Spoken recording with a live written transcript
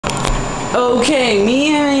Okay, me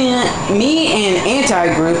and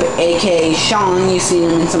antigroup, aka Sean, you see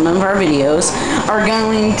him in some of our videos, are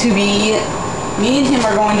going to be. Me and him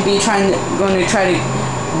are going to be going to try to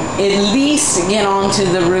at least get onto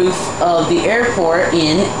the roof of the airport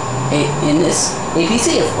in this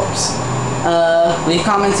APC, of course. Leave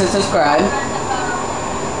comments and subscribe.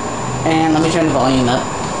 And let me turn the volume up.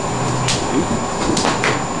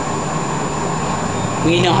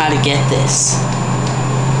 We know how to get this.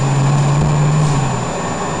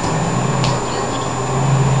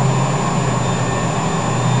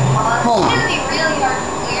 Hold on.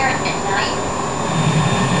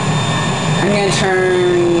 I'm going to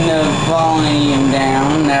turn the volume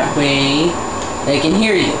down, that way they can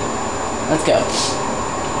hear you. Let's go.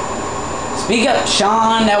 Speak up,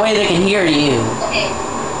 Sean, that way they can hear you. Okay.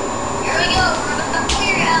 Here we go. We're going to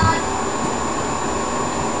clear out.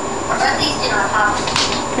 Or at least in our house.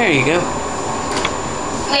 There you go.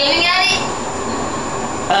 Waving at it?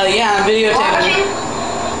 Yeah, I'm videotaping.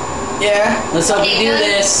 Yeah, let's hope we do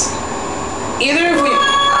this. Either if we...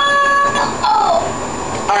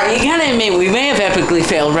 Alright, you gotta admit, we may have epically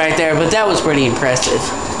failed right there, but that was pretty impressive.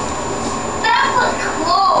 That was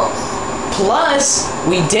close. Plus,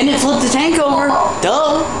 we didn't flip the tank over.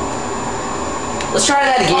 Duh. Let's try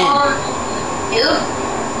that again. Dude.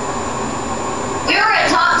 We were at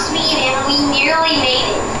top speed and we nearly made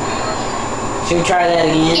it. Should we try that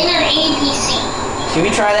again? In an APC. Should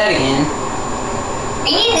we try that again?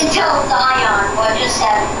 We need to tell Zion what just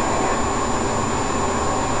happened.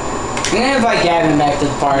 I'm gonna invite Gavin back to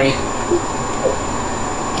the party.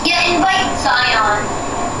 Yeah, invite Zion.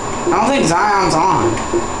 I don't think Zion's on.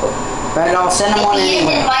 But I'll send him one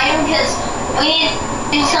anyway. Invite him because we need to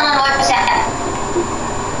do something on WhatsApp.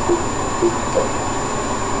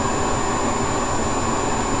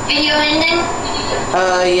 Video ending?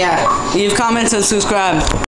 Yeah. Leave comments and subscribe.